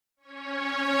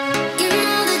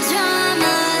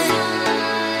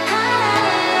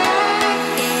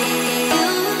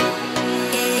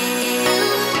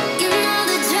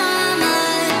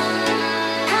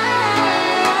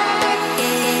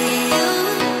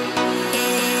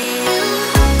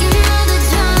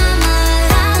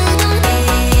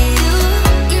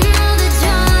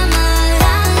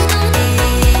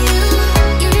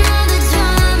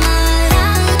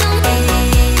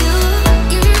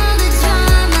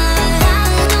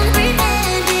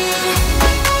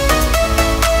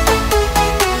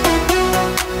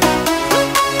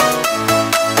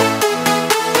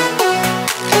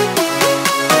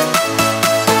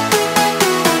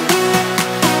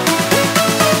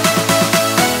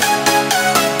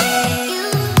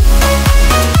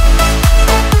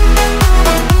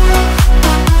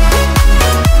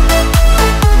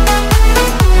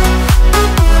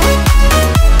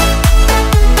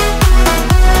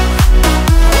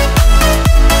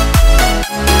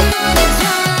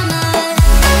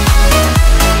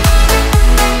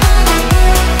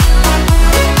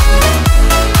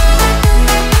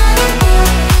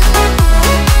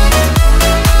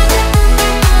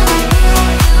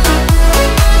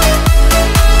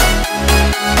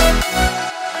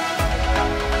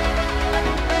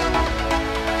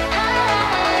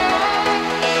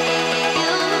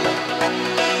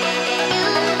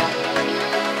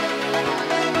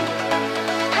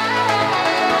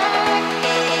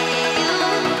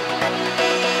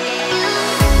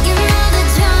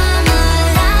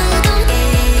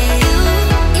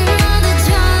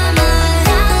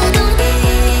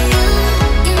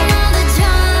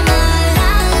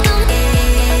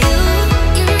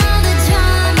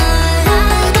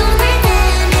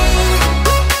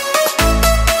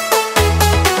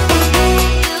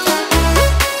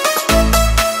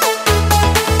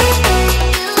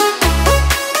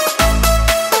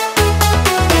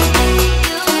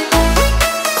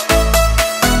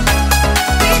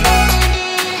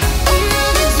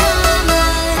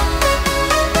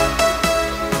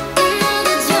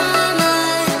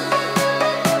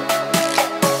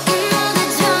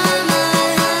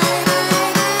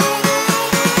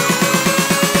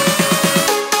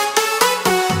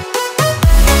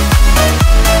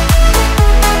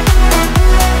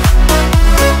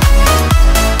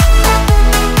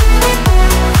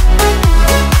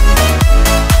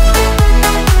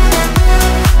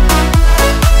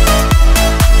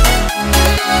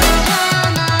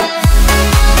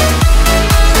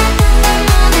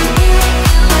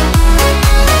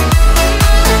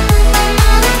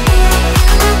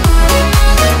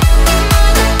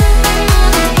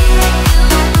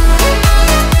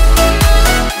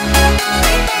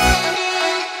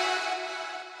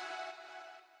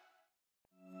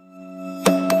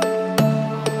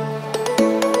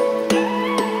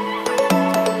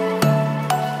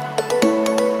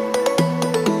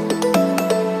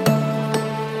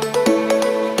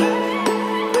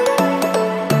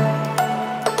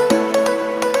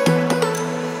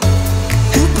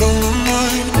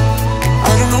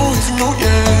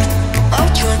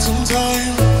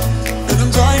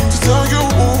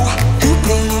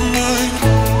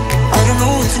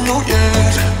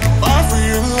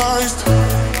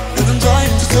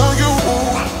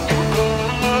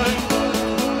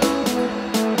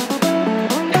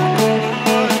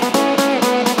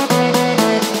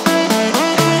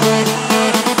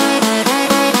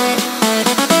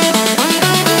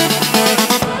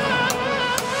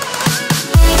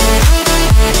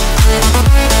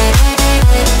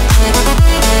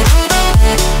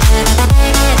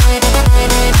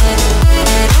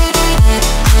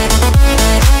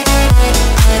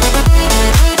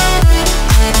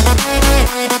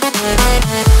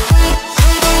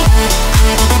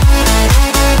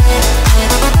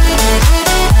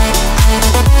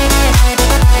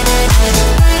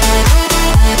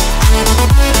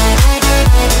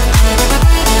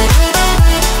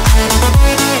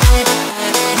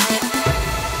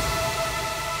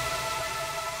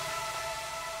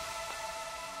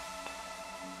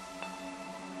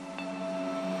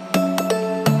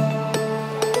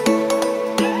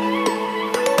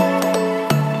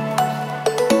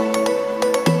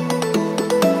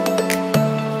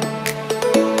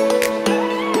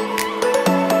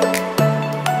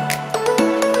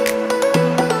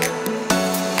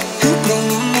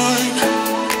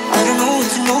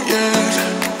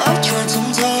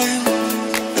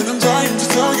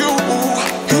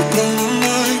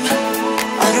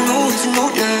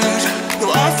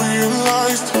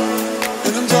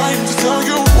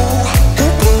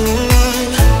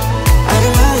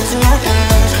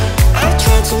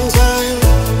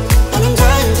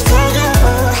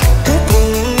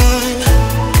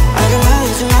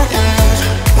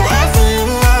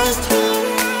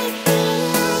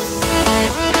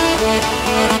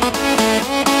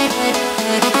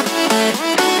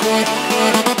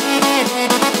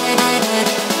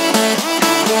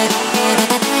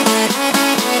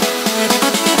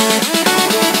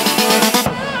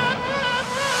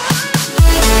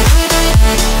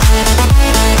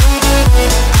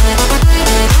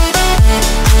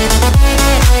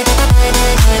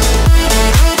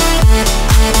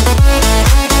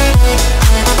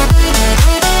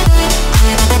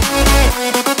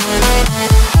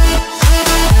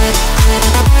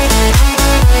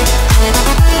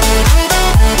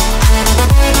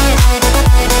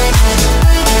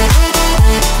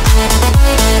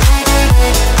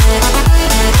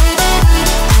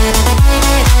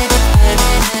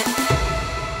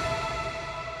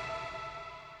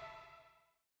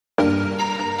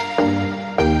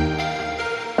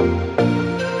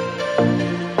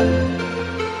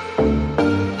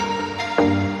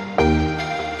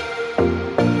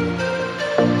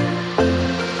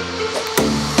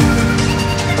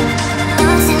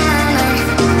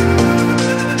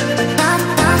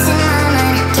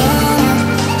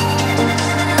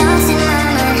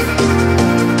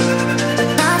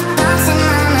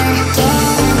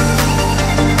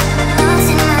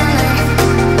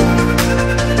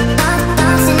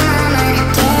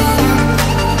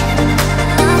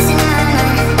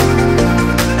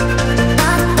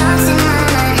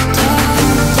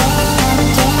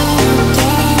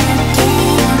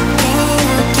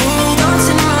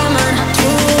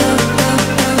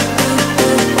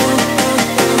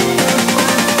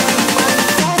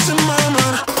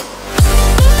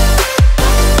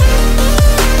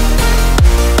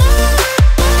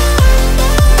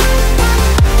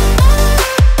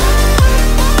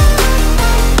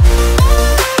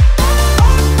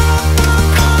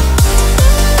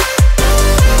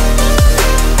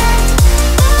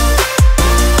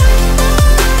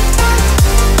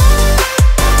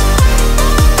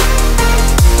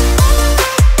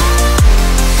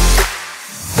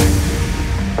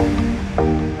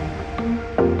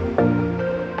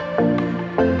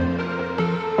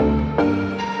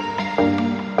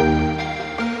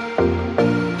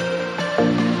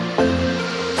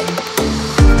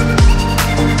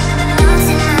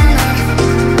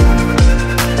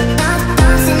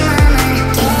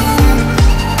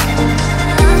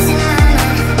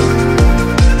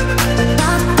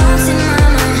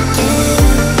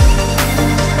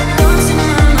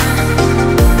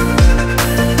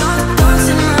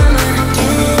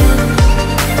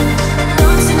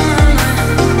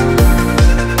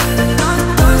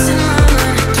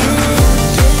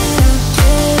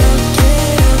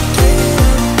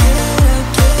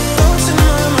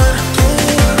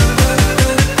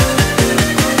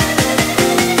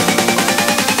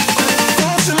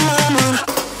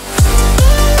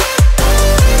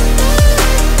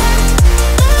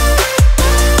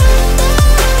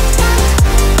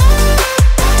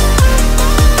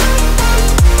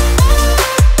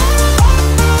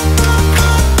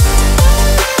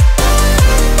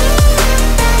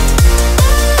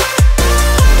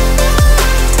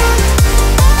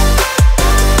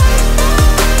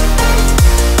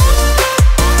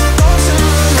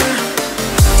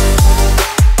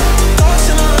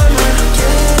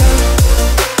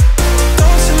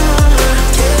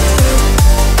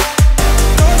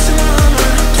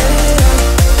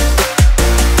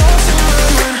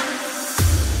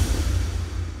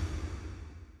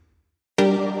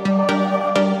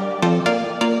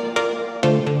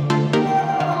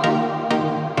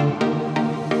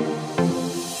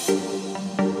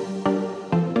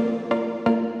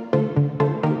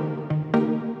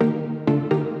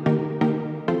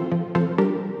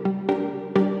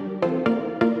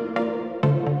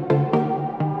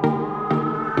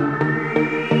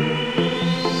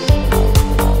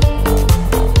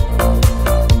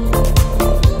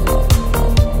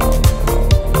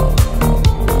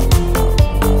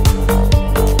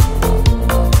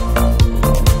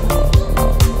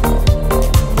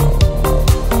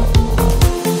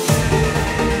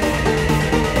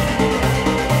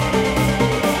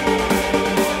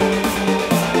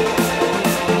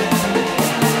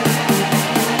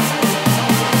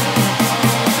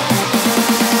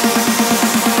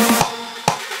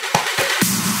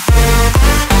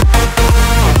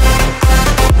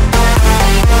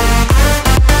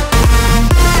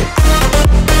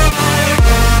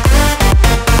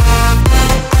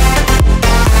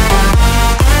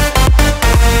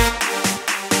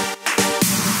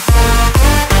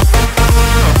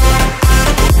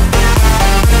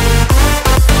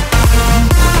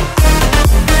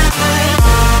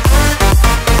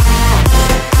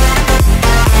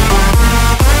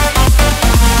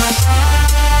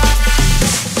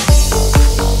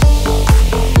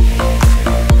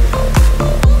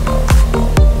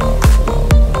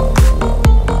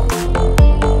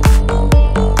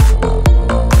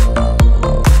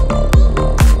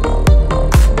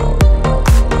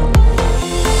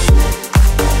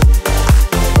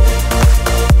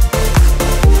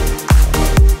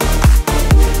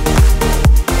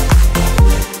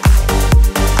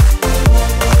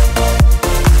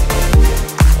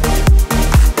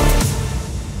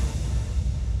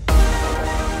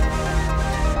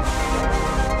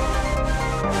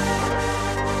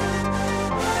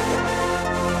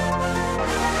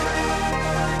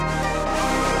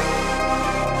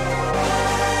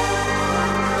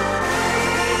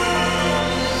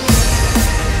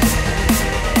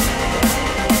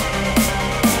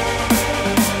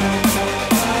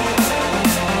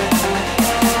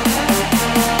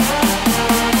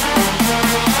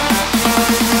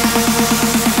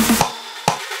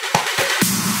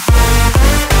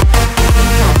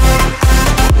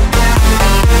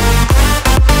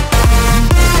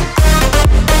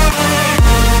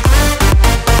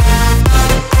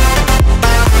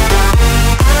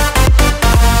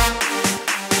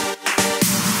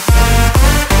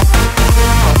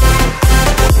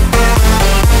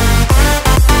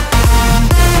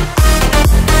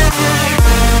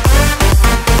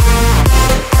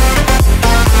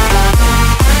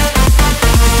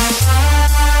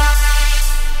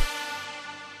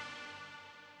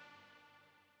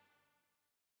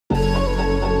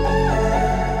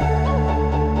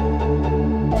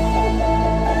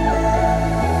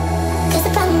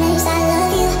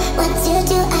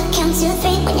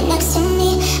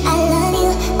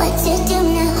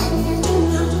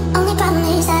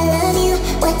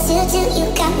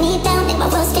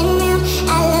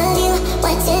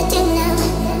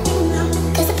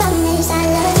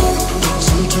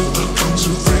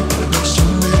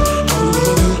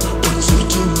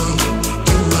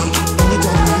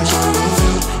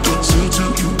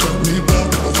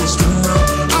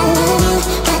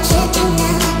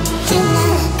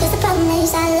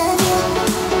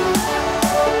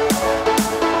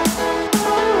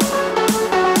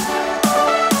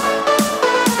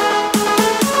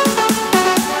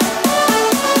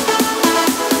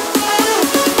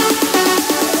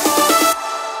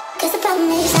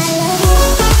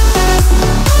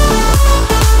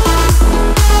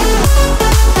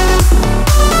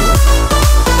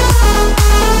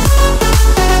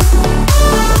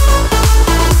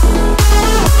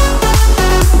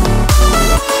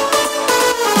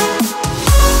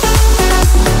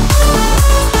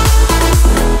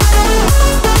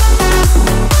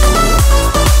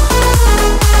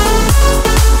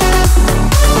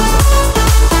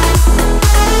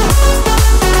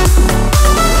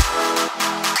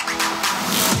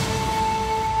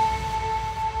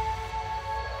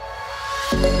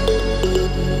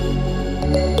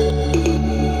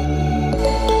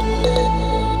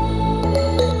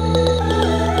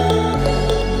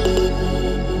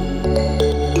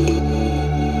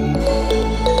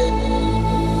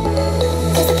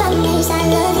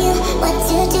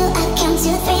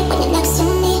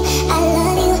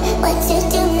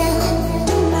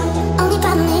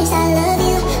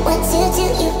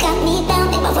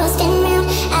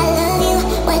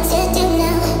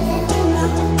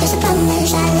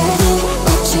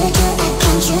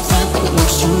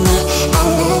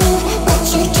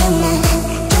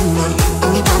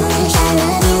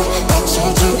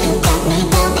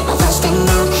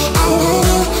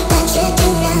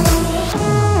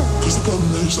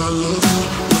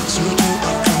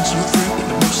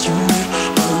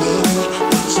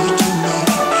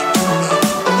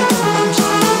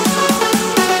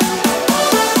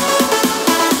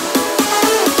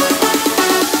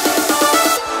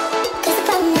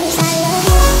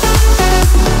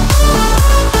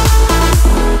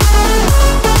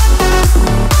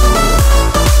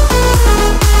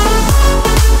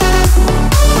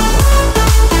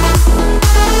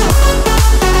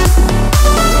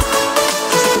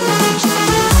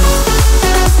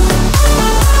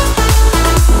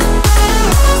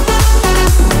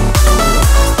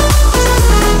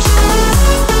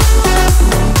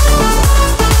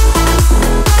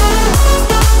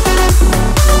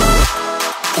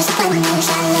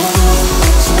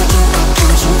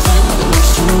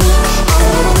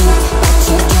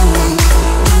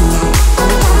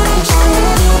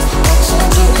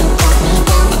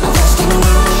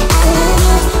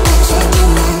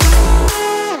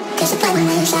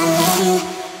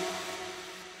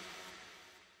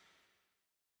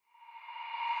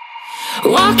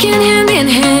Walking hand in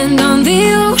hand on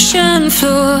the ocean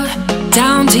floor,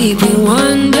 down deep we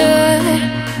wander.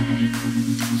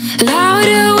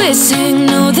 Louder we sing,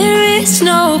 no there is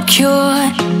no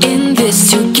cure in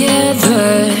this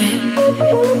together.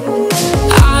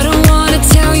 I don't wanna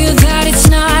tell you that it's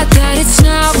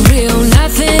not real.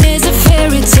 Nothing is a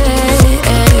fairy tale.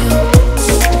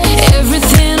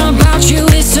 Everything about you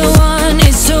is so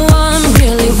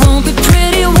unreal. It won't be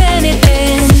pretty when it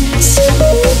ends.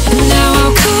 Now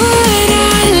how could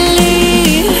I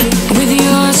leave with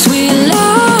your sweet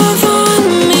love on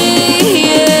me?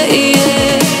 Yeah,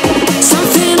 yeah.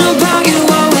 Something about you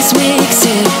always makes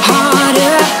it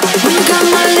harder. When you got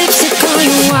my lipstick on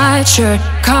your white shirt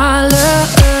collar.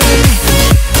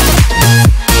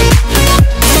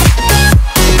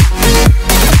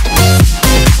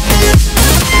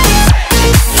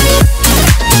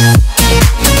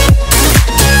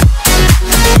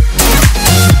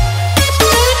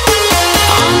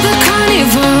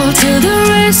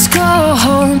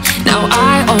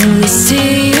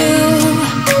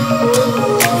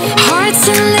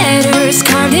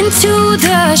 To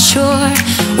the shore,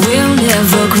 we'll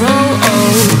never grow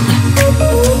old.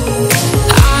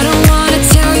 I don't wanna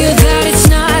tell you that it's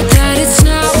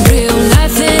not real.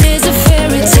 Nothing is a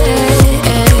fairy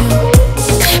tale.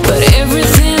 But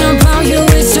everything about you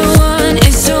is so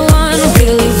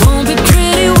unreal. It won't be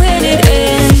pretty when it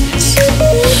ends.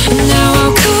 Now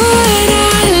how could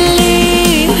I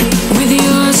leave with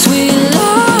your sweet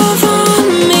love on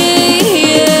me?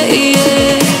 Yeah,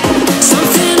 yeah.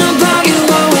 Something about you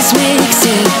makes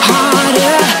it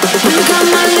harder. When you got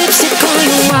my lipstick on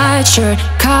your white shirt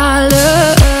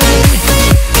collar.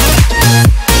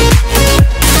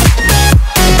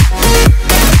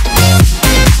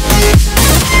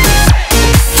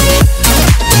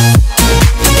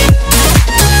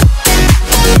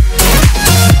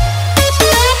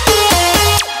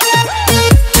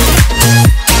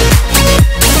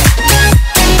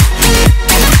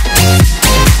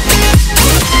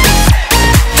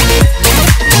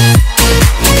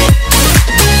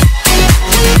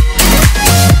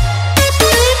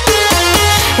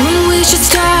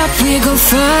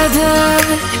 weather.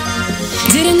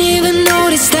 Didn't even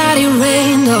notice that it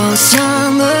rained all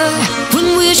summer.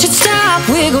 When we should stop,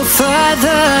 we go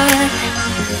further.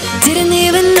 Didn't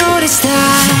even notice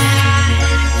that.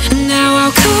 Now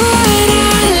how could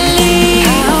I leave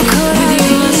with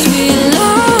your sweet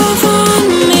love on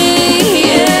me?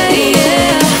 Yeah,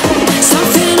 yeah.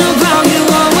 Something about you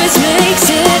always makes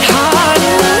it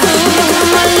harder.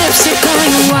 My lipstick on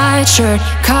your white shirt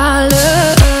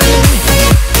collar.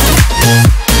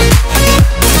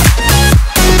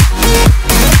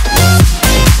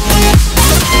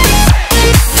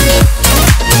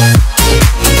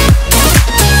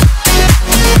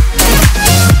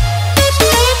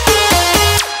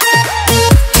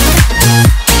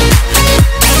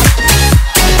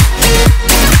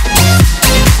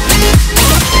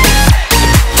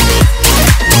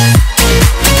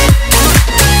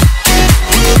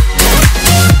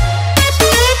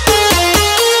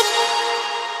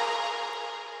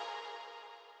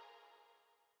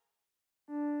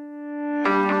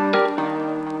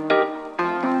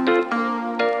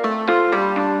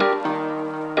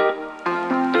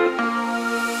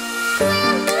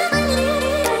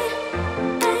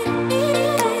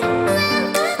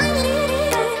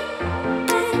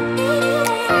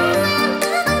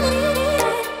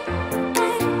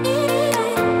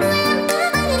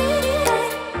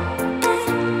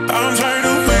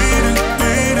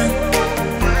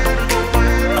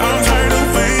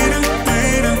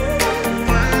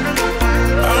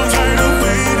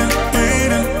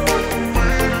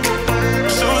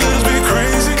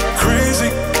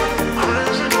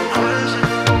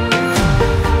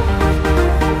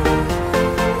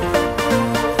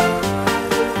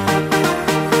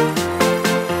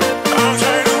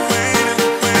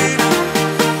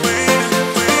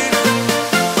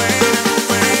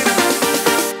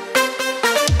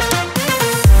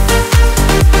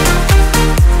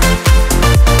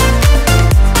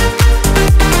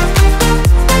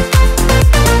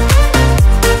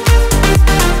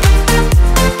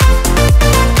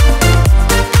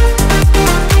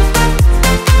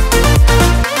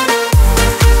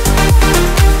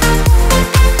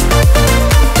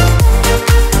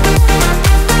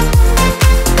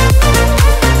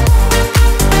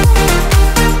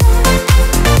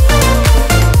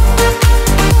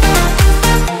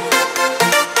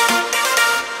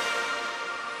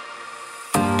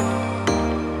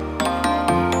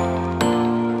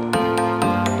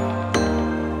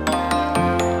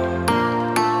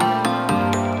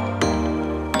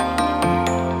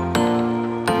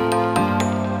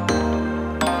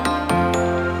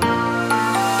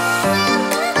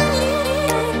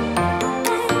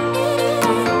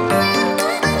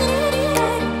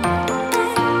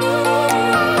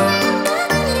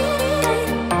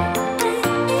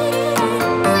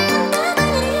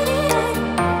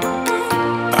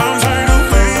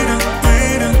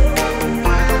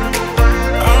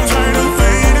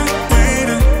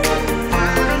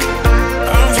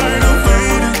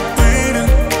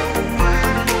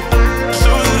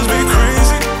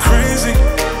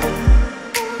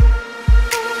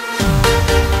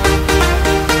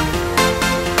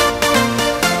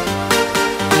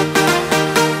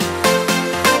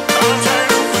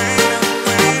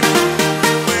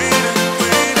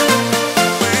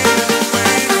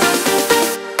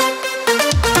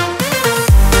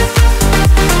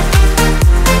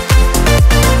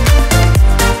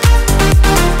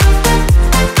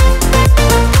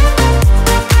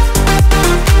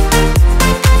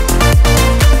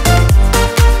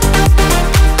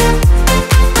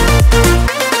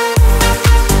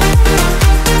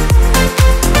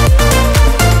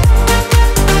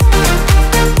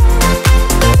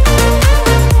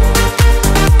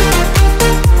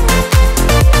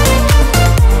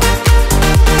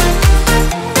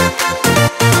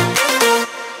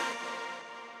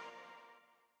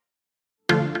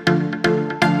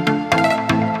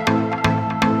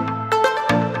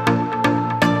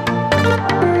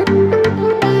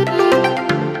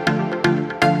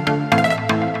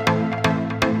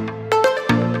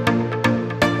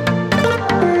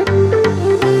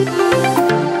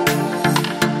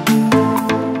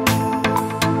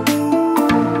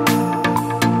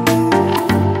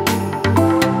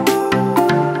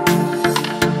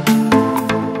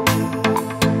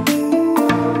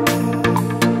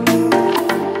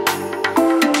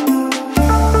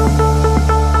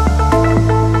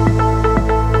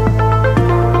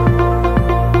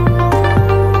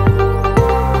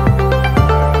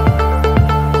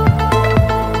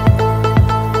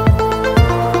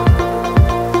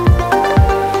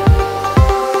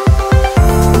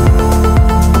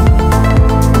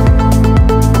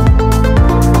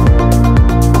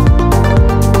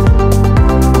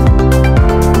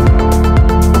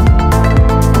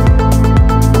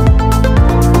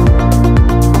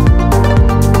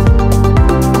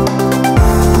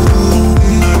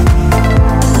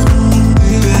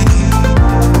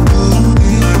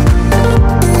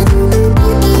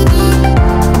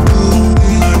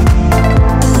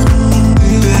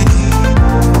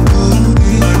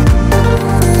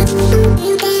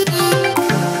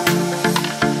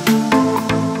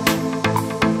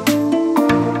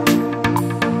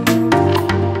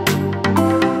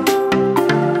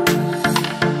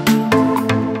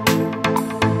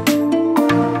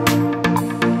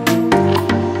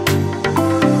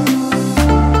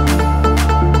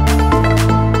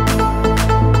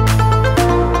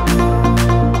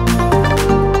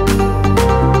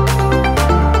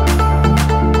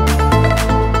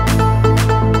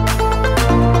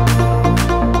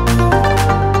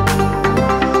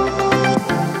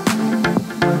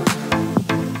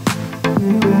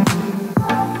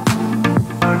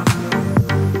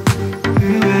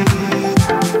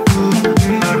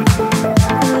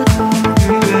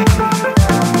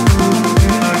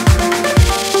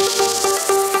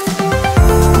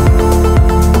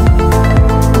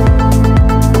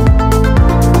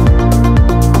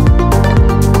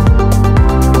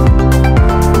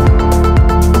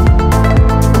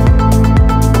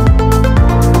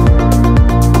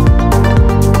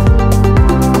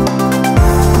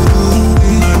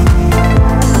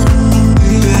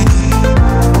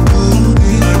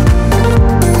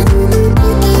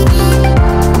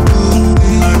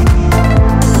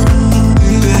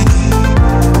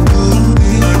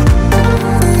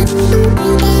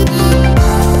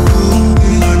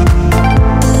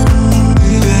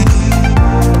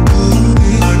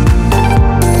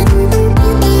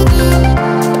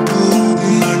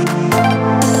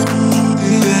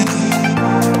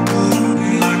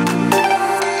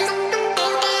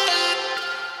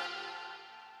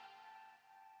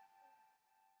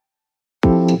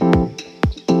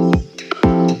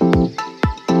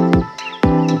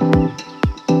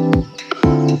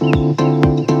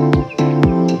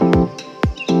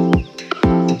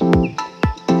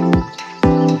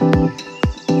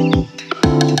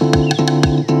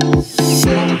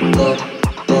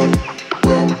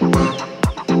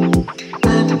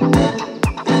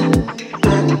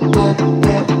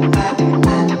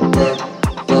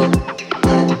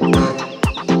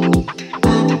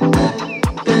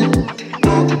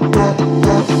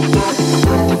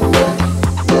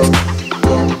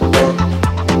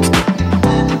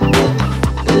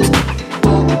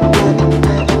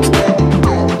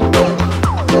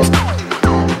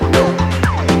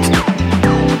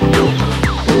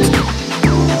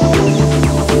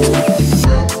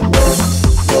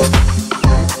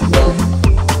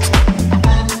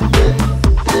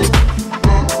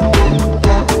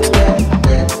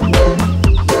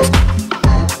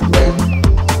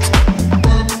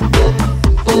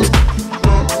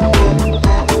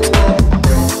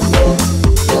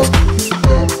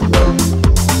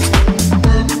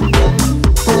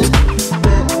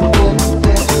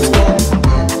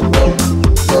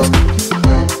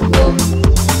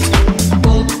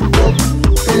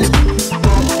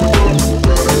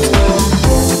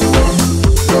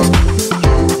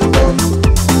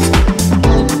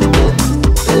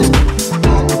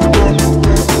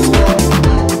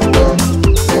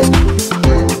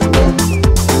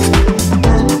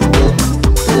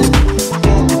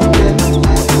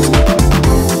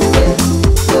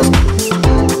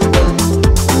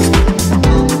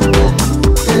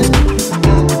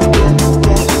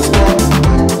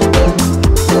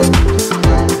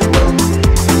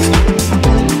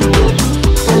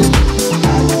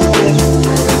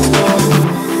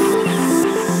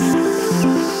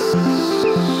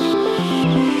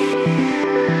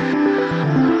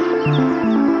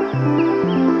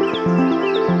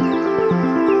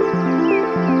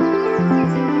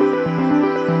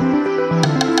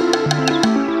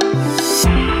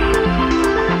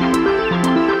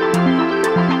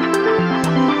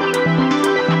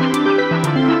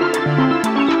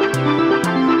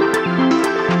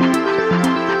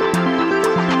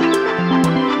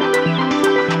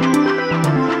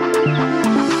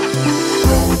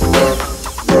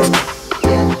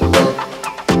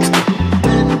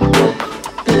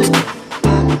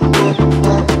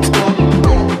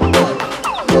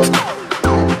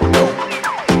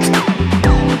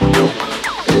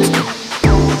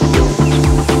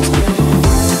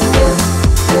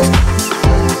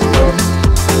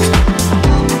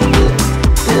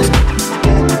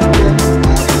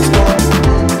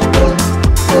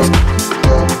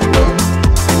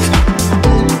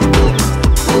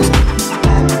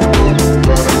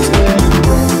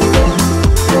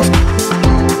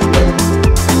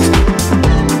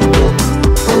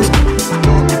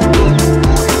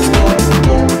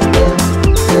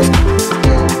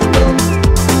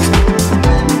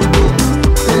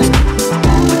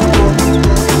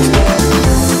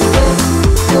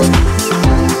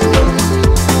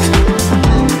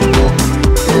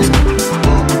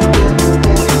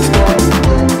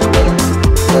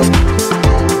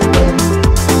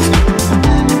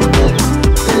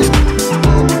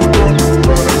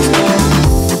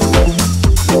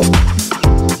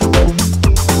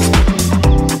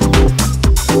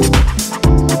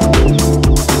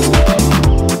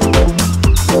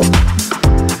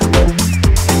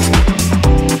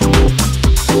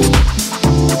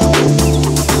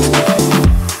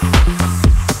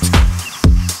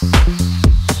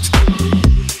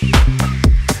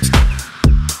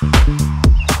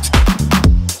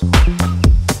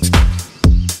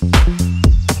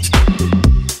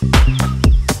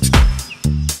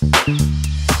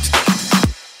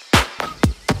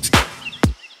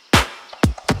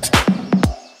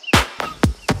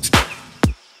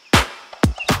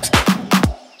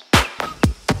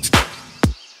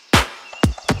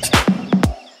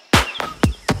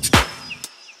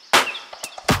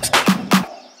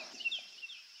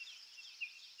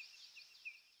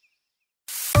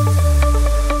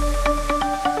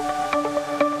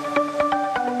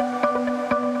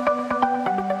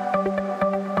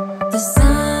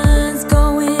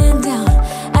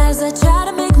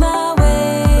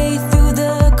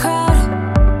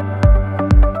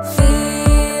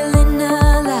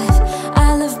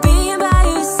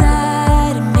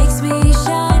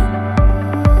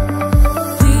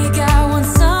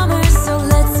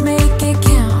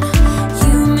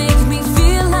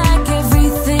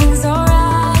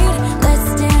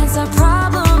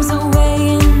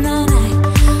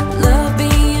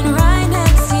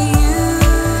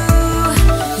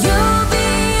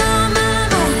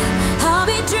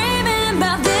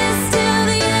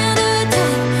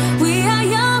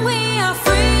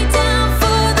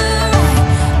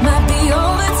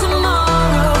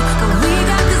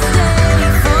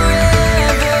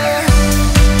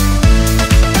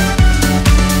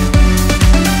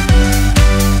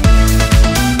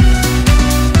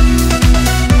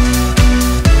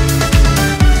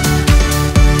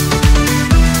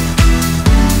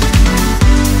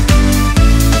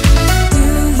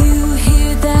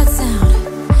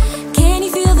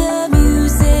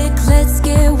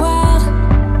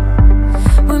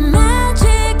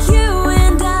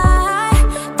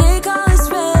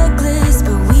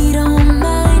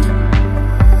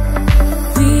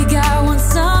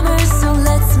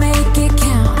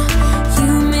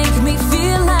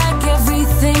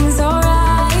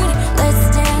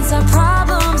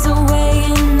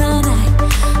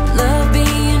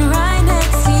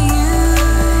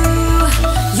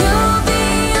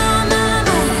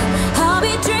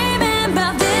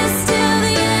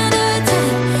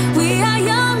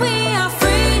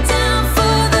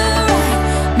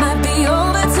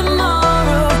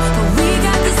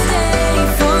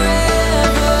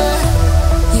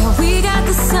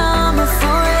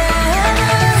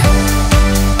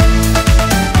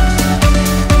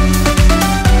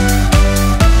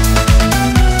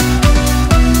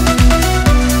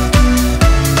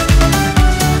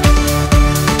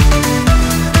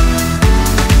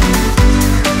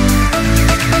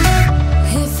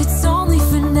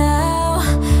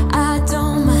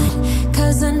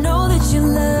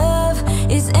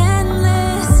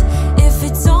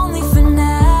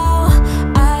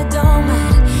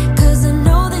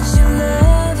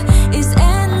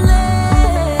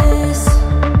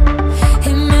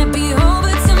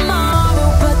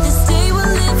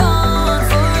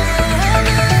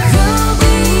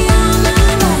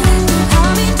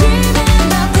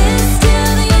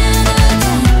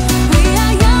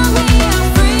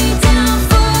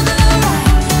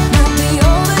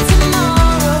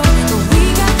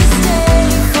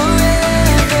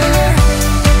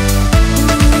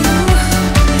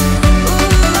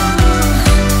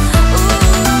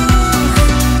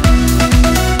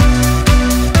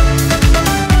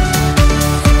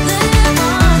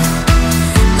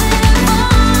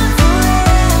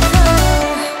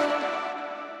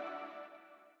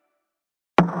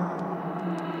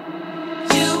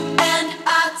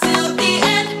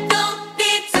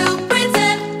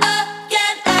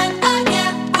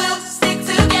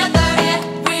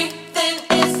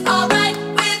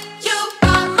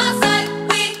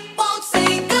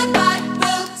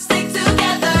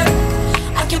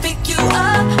 you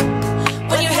up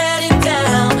when you're heading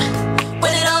down.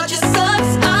 When it all just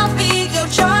sucks, I'll be your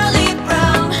Charlie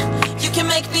Brown. You can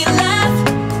make me laugh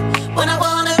when I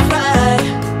wanna cry.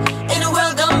 In a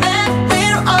world gone mad,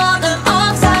 we're on an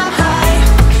all-time high.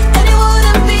 And it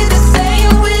wouldn't be the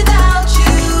same without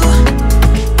you.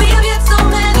 We have yet so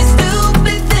many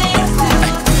stupid things to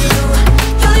do.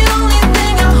 You're the only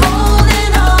thing I'm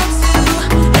holding on to.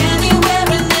 Anywhere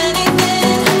and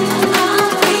anything,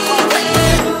 I'll be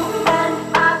there.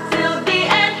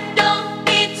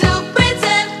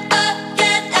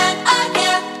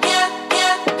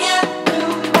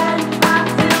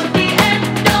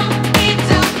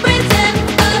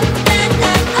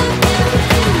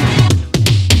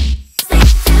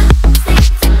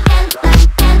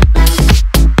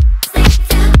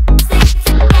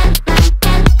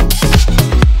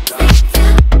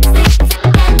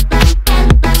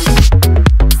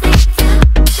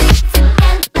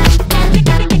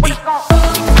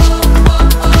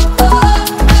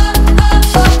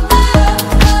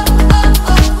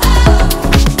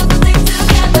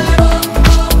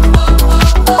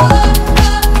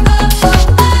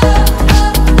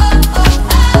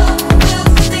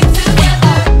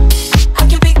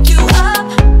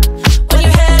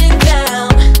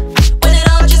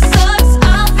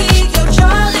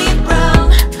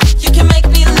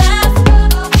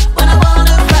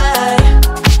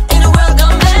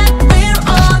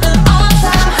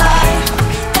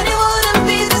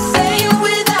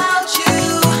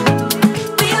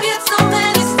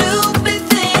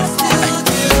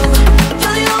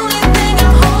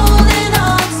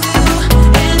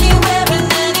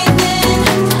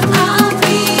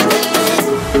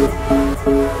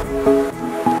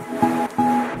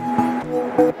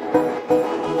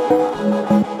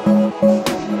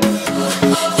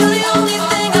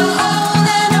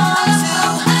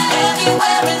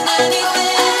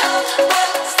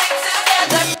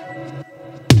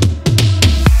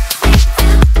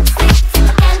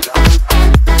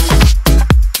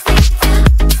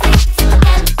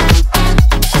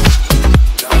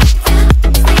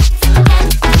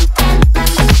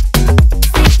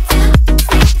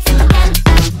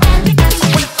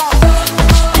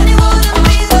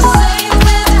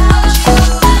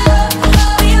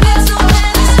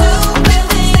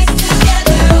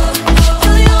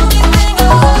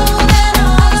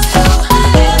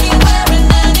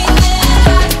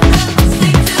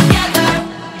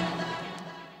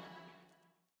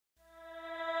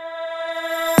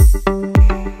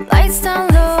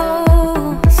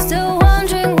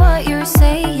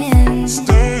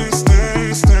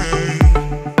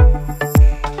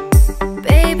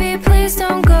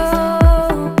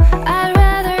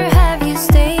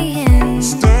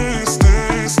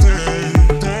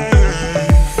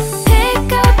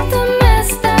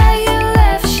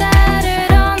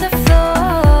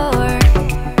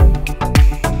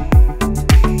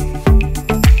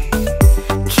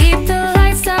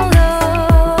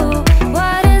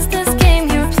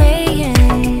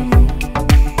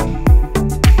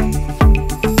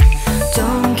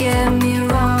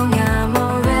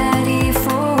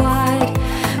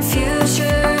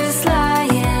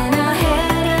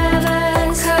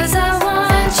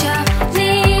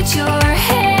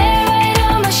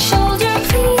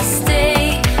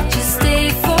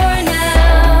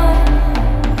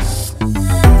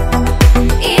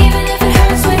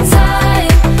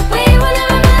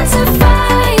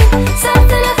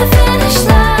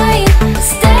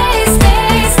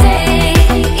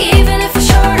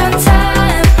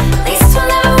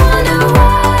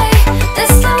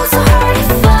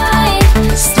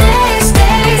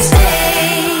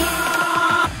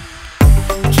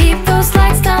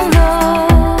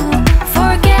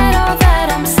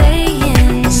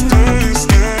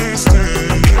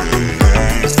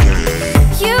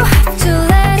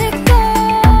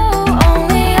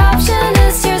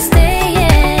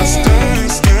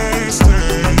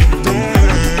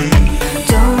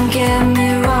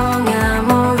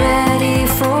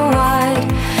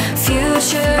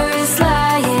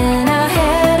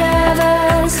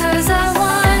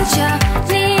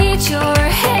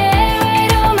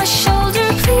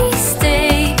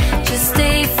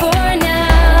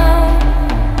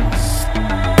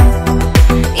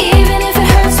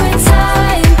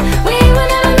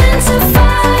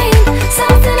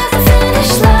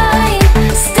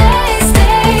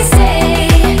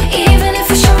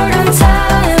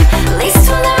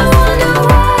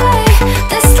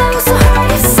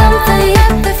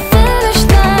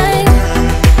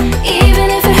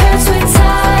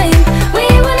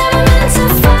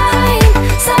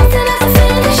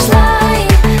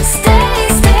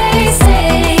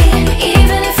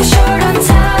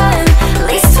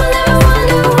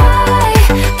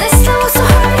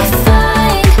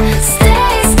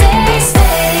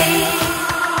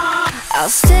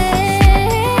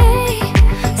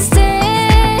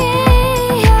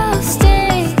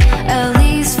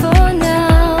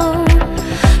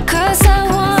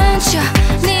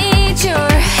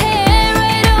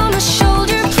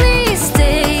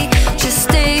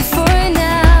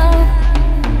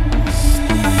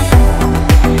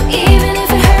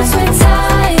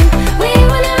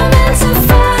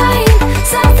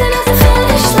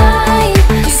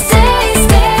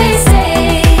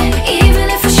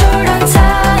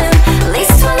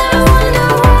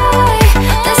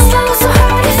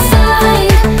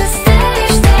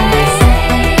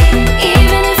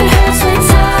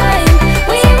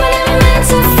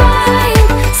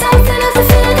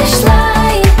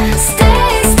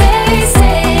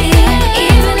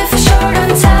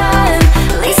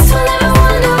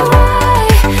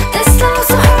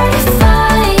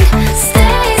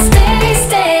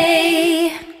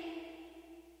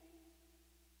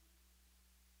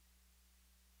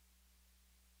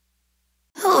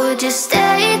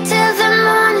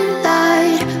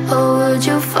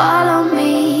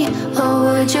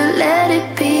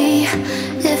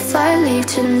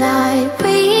 tonight,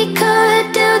 we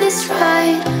could do this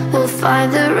right. We'll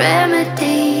find the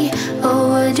remedy. Or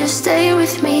would you stay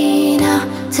with me now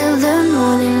till the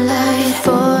morning light?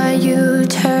 Before you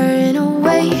turn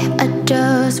away, I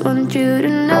just want you to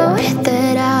know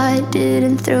that I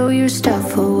didn't throw your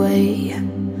stuff away.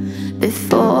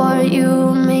 Before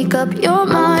you make up your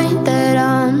mind that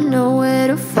I'm nowhere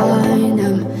to find,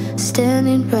 I'm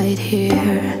standing right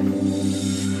here.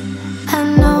 I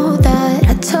know that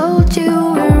I told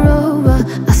you we're over,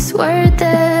 I swear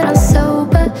that I'm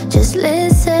sober. Just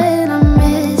listen, I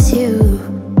miss you.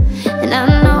 And I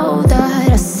know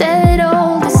that I said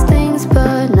all these things,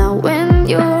 but now when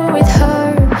you're with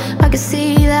her, I can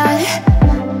see that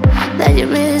you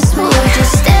miss me. Would you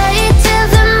stay till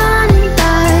the morning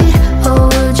light? Or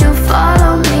would you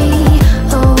follow me?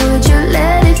 Or would you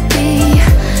let it be?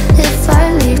 If I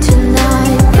leave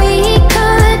tonight, we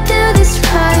could do this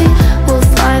right. We'll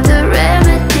find the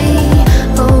remedy.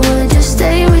 Or would you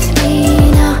stay with me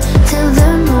now till the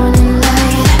morning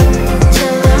light?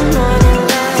 Till the morning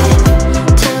light.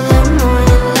 Till the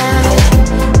morning light.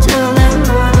 Till the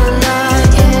morning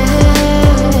light, yeah.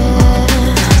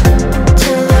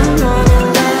 Till the morning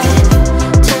light.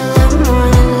 Till the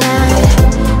morning light.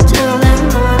 Till the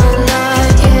morning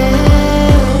light, yeah.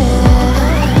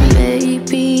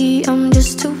 Maybe I'm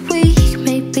just too weak.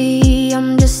 Maybe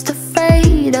I'm just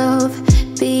afraid of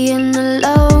being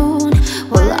alone.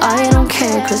 Well, I don't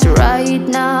care, 'cause right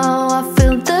now I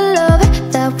feel the love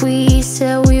that we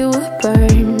said we would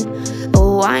burn.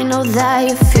 Oh, I know that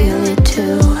you feel it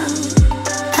too.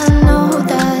 I know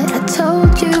that I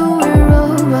told you we're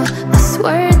over, I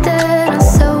swear that I'm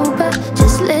sober.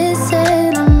 Just listen,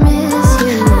 I miss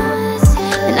you.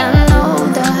 And I know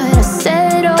that I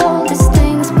said all these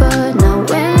things, but now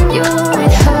when you're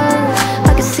with her,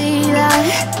 I can see that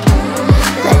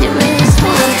you miss me.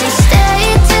 Would you stay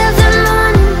till the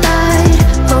morning light?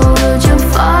 Or would you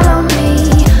follow me?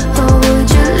 Or would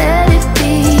you let it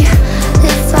be?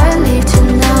 If I leave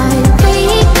tonight, we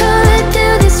could do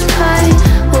this right.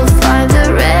 We'll find the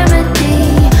remedy.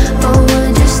 Or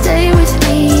would you stay with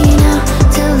me now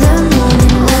till the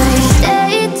morning light?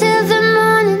 Stay till the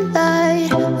morning light.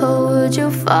 Or would you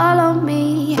follow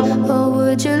me? Or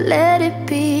would you let it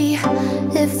be?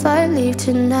 If I leave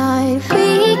tonight, we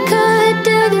could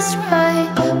do this right.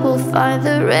 We'll find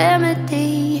the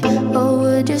remedy. Or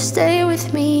would you stay with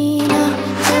me now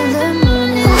till the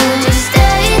morning light? Would you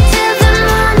stay till the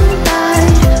morning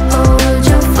light? Or would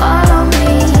you follow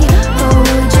me? Or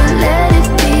would you let it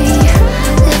be?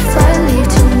 If I leave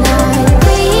tonight,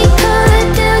 we could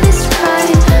do this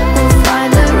right. We'll find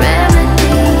the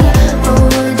remedy. Or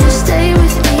would you stay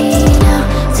with me now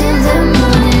till the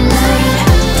morning light?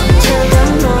 Till the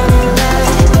morning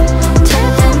light.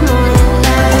 Till the morning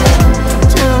light.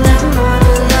 Till the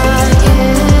morning light,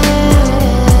 yeah.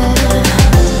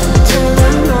 Till the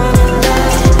morning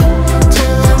light.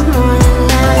 Till the morning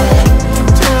light.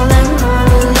 Till the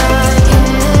morning light,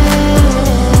 yeah.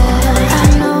 I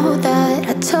know that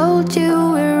I told you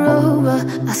we're over,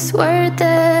 I swear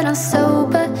that I'm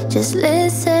sober. Just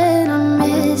listen, I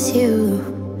miss you.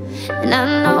 And I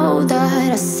know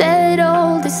that I said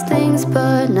all these things,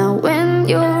 but now when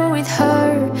you're with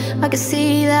her, I can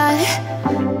see that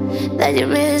you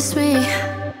miss me.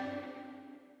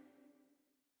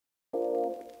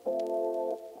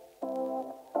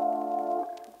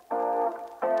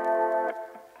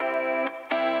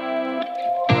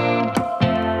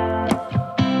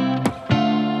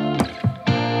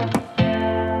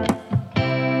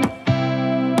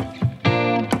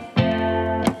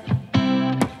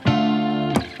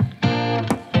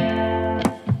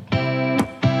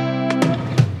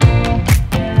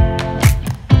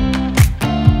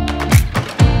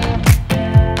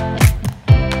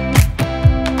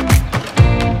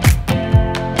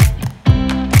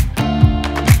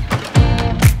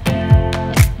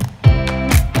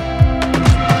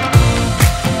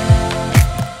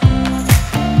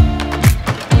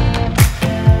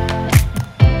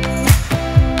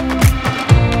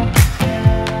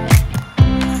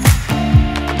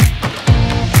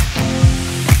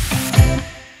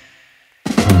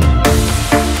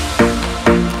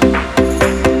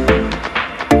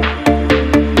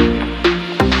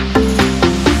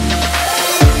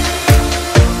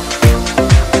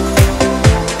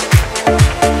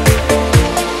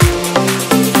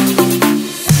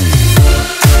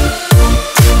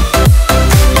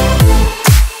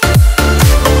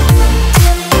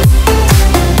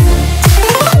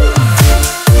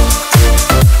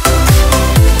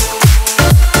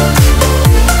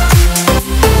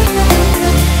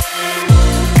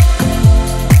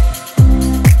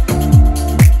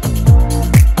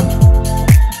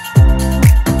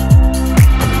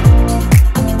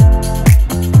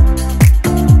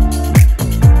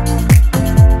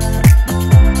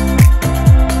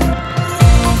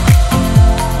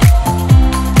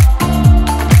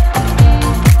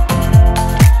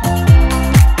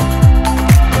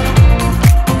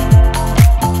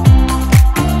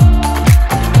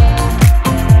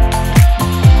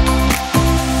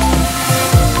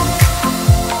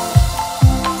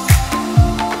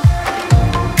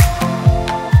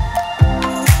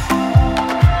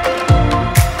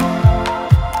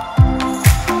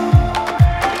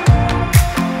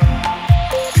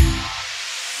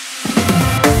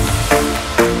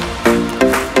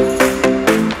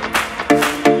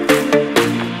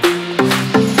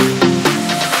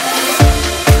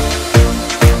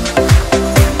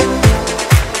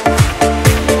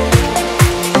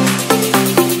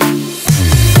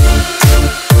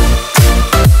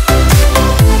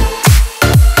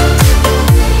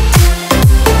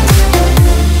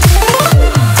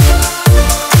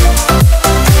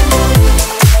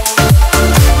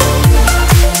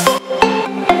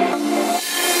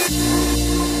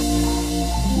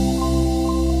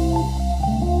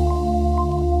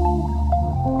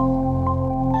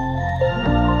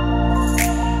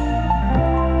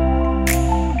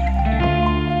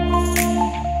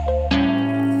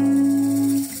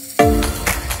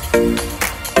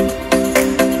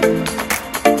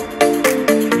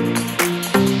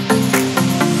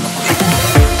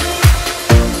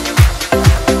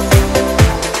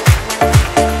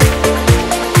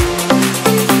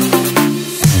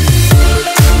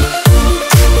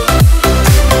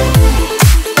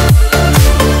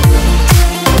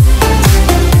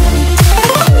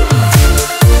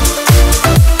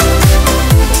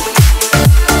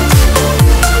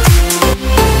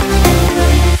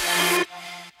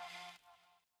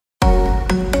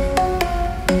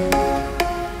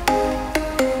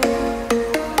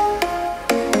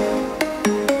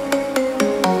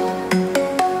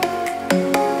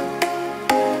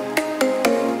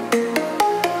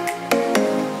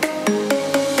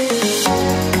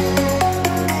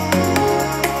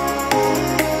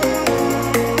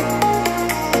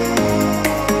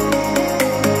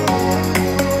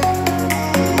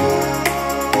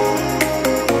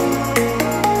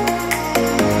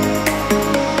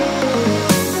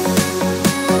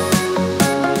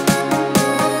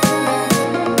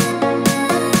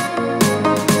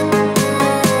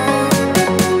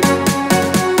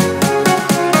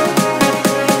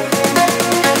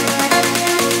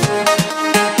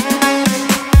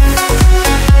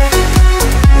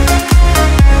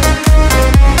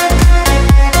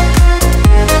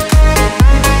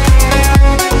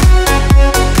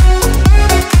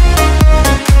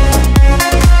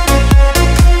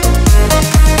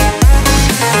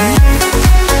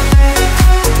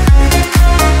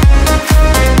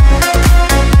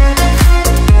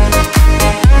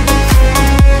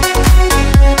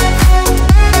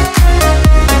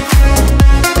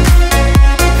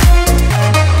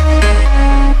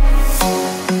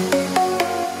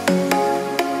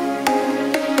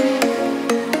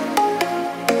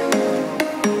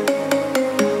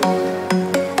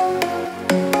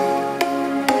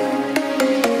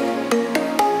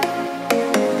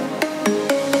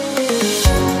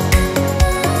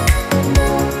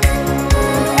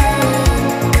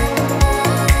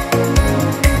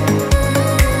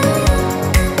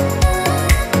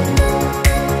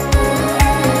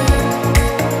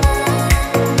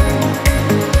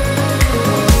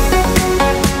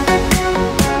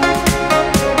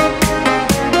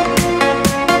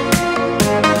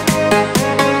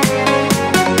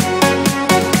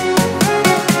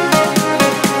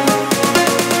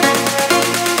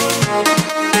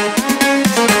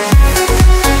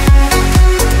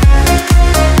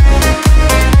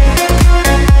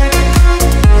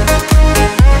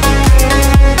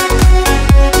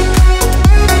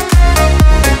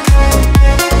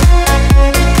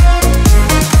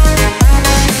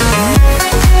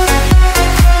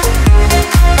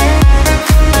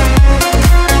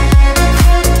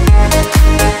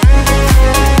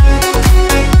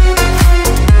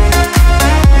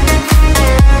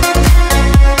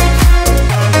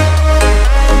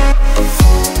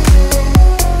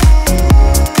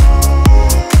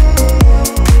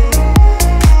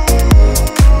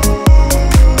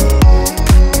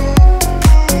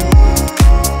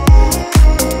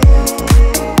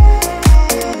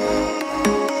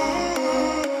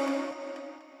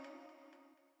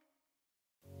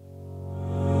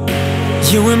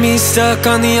 stuck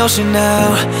on the ocean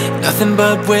now, nothing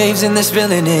but waves and they're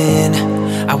spilling in.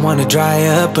 I wanna dry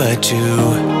up but you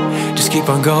just keep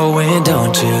on going,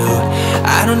 don't you?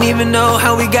 I don't even know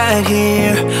how we got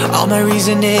here, all my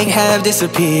reasoning have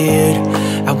disappeared.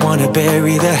 I wanna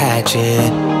bury the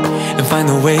hatchet and find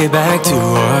the way back to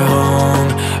our home,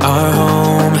 our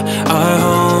home, our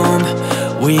home.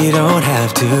 We don't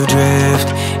have to drift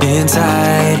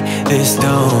inside this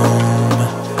dome.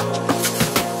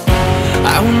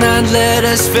 I will not let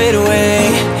us fade away.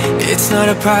 It's not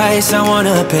a price I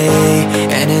wanna pay,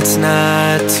 and it's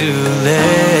not too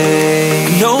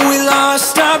late. No, we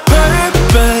lost our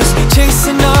purpose,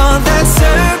 chasing all that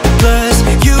surplus.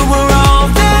 You were all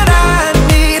that I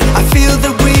need. I feel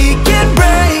that we can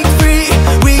break free.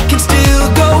 We can still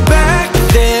go back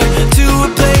there to a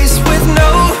place with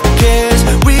no cares.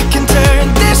 We can turn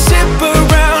this ship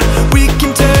around. We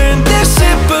can turn this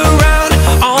ship around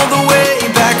all the way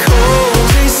back home.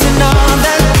 Chasing all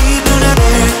that we do not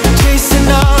have, chasing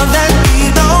all that we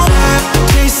don't have,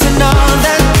 chasing all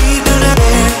that we do not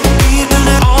have,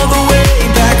 all the way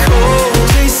back home.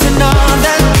 Chasing all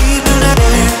that we do not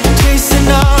have, chasing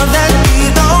all that we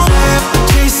don't have,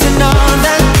 chasing all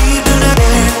that we do not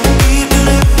have,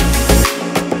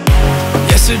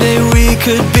 Yesterday we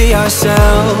could be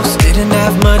ourselves, didn't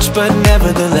have much but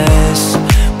nevertheless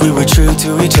we were true to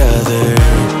each other.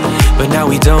 But now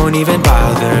we don't even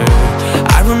bother.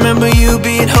 I remember you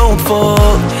being hopeful,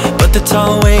 but the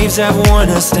tall waves have worn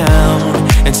us down,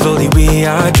 and slowly we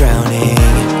are drowning.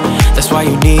 That's why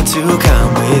you need to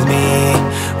come with me,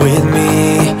 with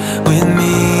me, with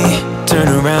me. Turn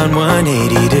around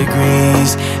 180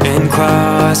 degrees and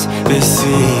cross the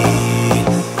sea.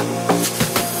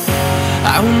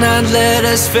 I will not let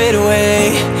us fade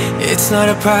away. It's not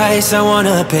a price I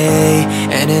wanna pay,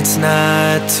 and it's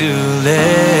not too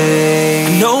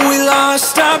late. No, we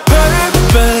lost our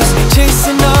purpose,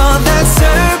 chasing all that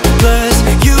surplus.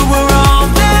 You were all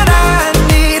that I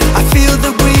need. I feel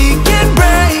that we can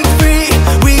break free.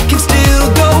 We can still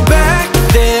go back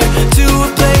there to a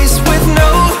place with no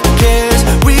cares.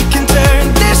 We can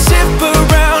turn this ship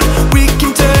around. We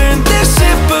can turn this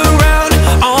ship around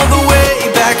all the way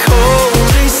back home.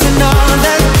 Chasing all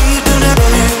that we do not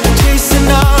have, chasing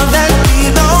all that we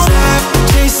don't have,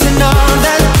 chasing all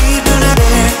that we do not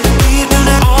have,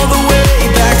 all the way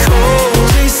back home.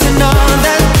 Chasing all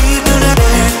that we do not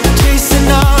have, chasing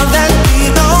all that we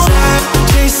don't have,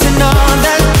 chasing all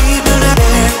that we do not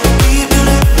have,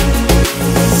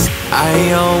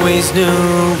 I always knew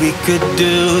we could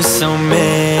do so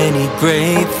many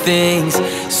great things,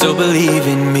 so believe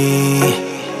in me,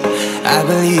 I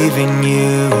believe in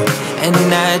you. And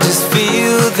I just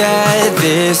feel that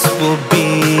this will be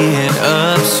an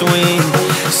upswing,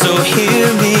 so hear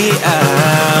me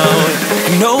out.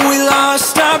 No, we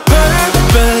lost our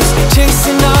purpose,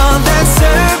 chasing all that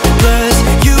surplus.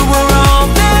 You were all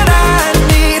that I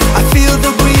need. I feel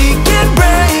that we can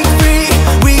break free.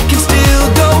 We can still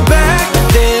go back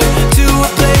there to a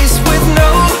place with no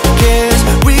cares.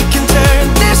 We can turn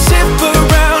this ship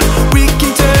around. We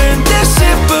can turn this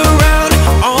ship around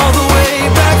all the way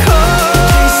back home.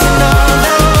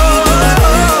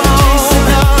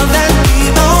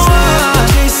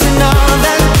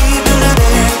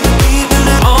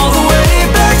 All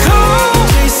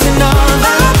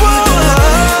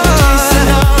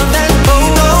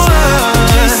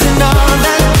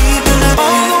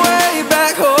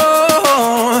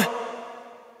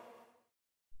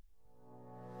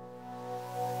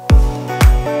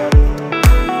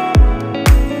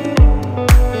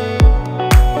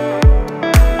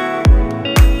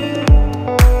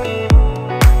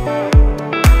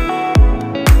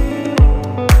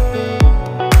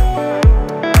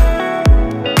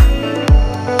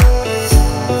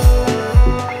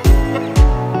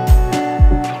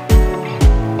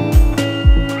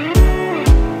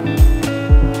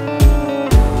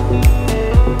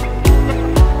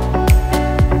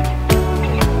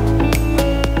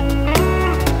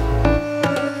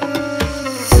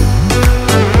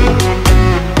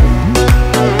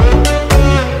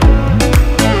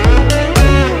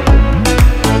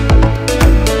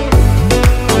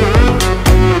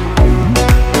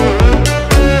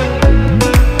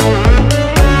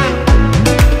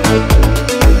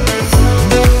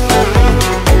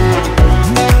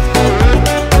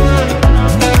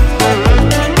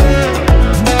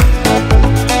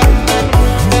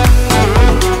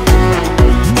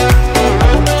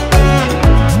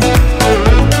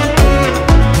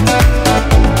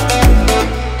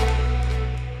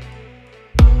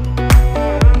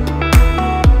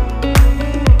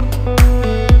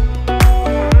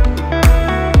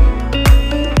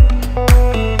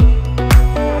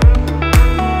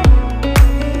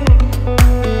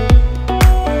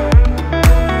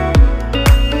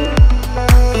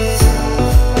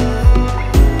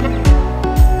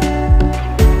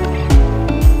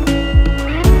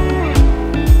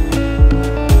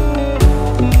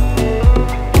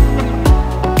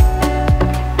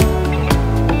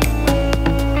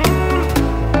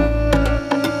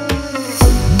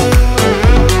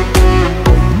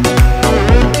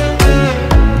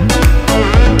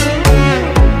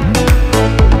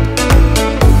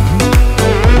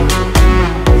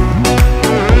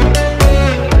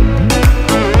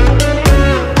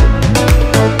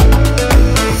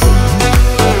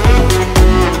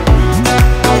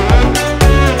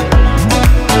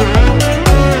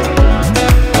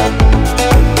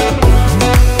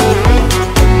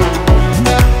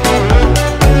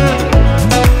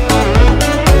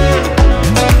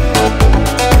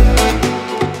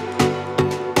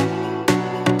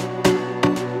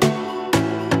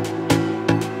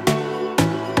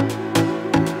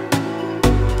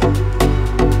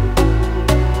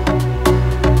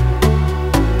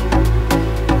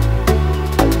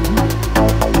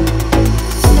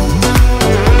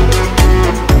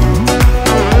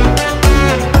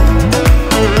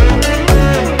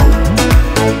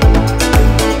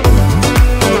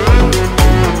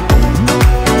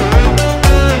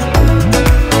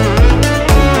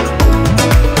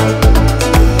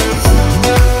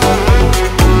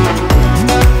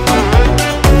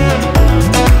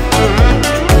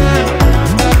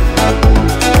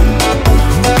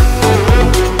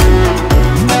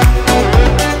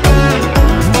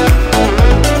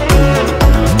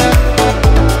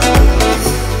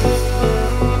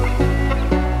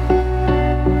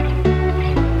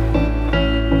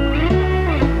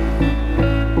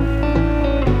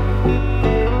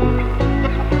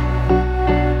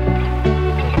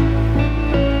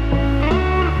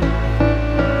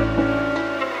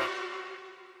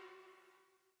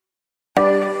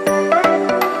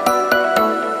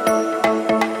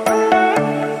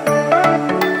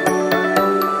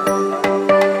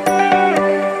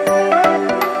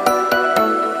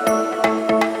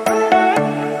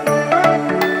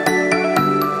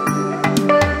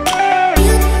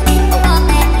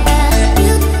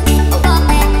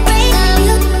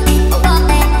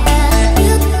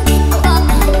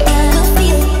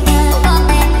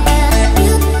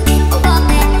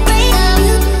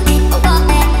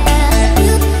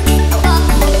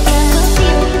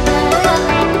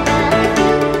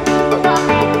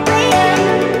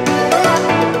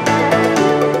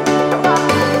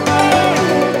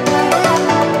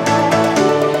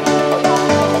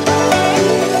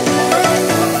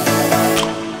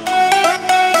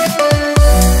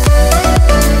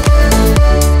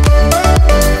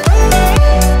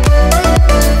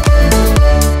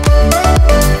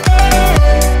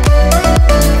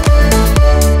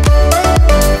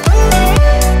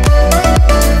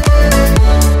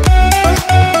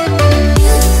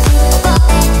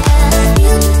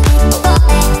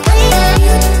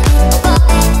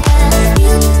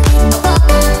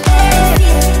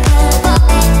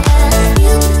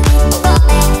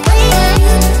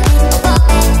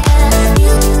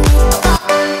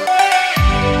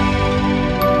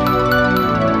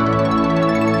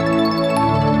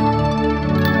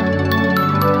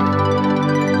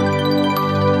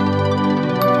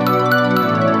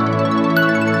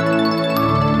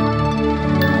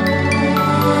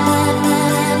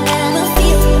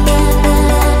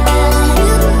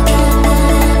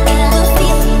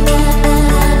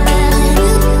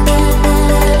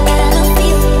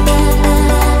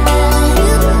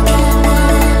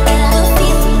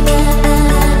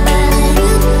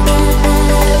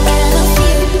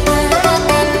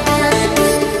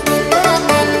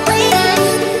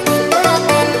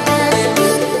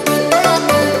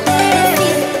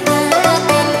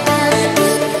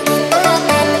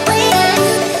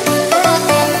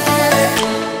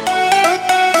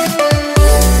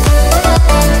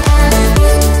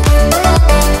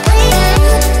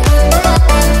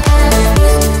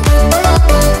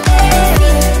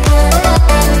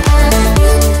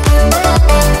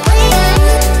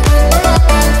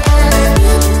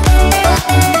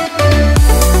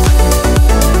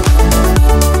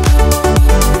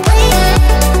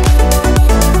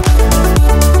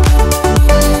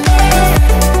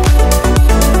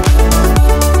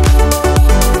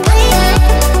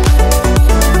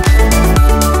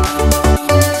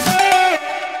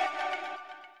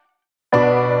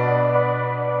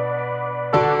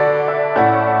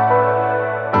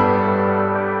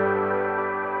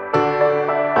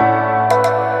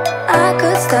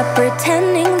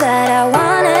pretending that I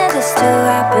wanted this to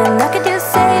happen. I could just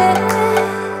say it,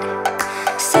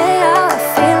 say how I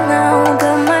feel now,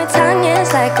 but my tongue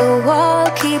is like a wall,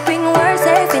 keeping words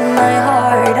safe in my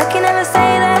heart. I can never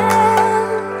say that,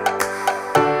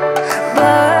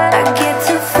 but I get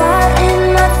too far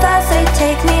in my thoughts. They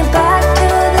take me back to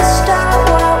the start,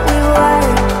 what we were,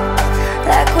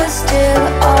 like we're still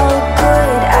all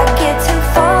good. I get too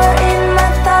far in my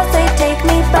thoughts. They take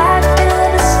me back to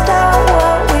the start,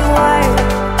 what we were,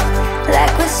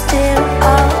 like we're still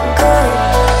all good.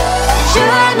 You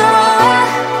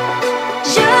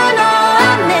know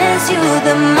I miss you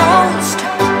the most.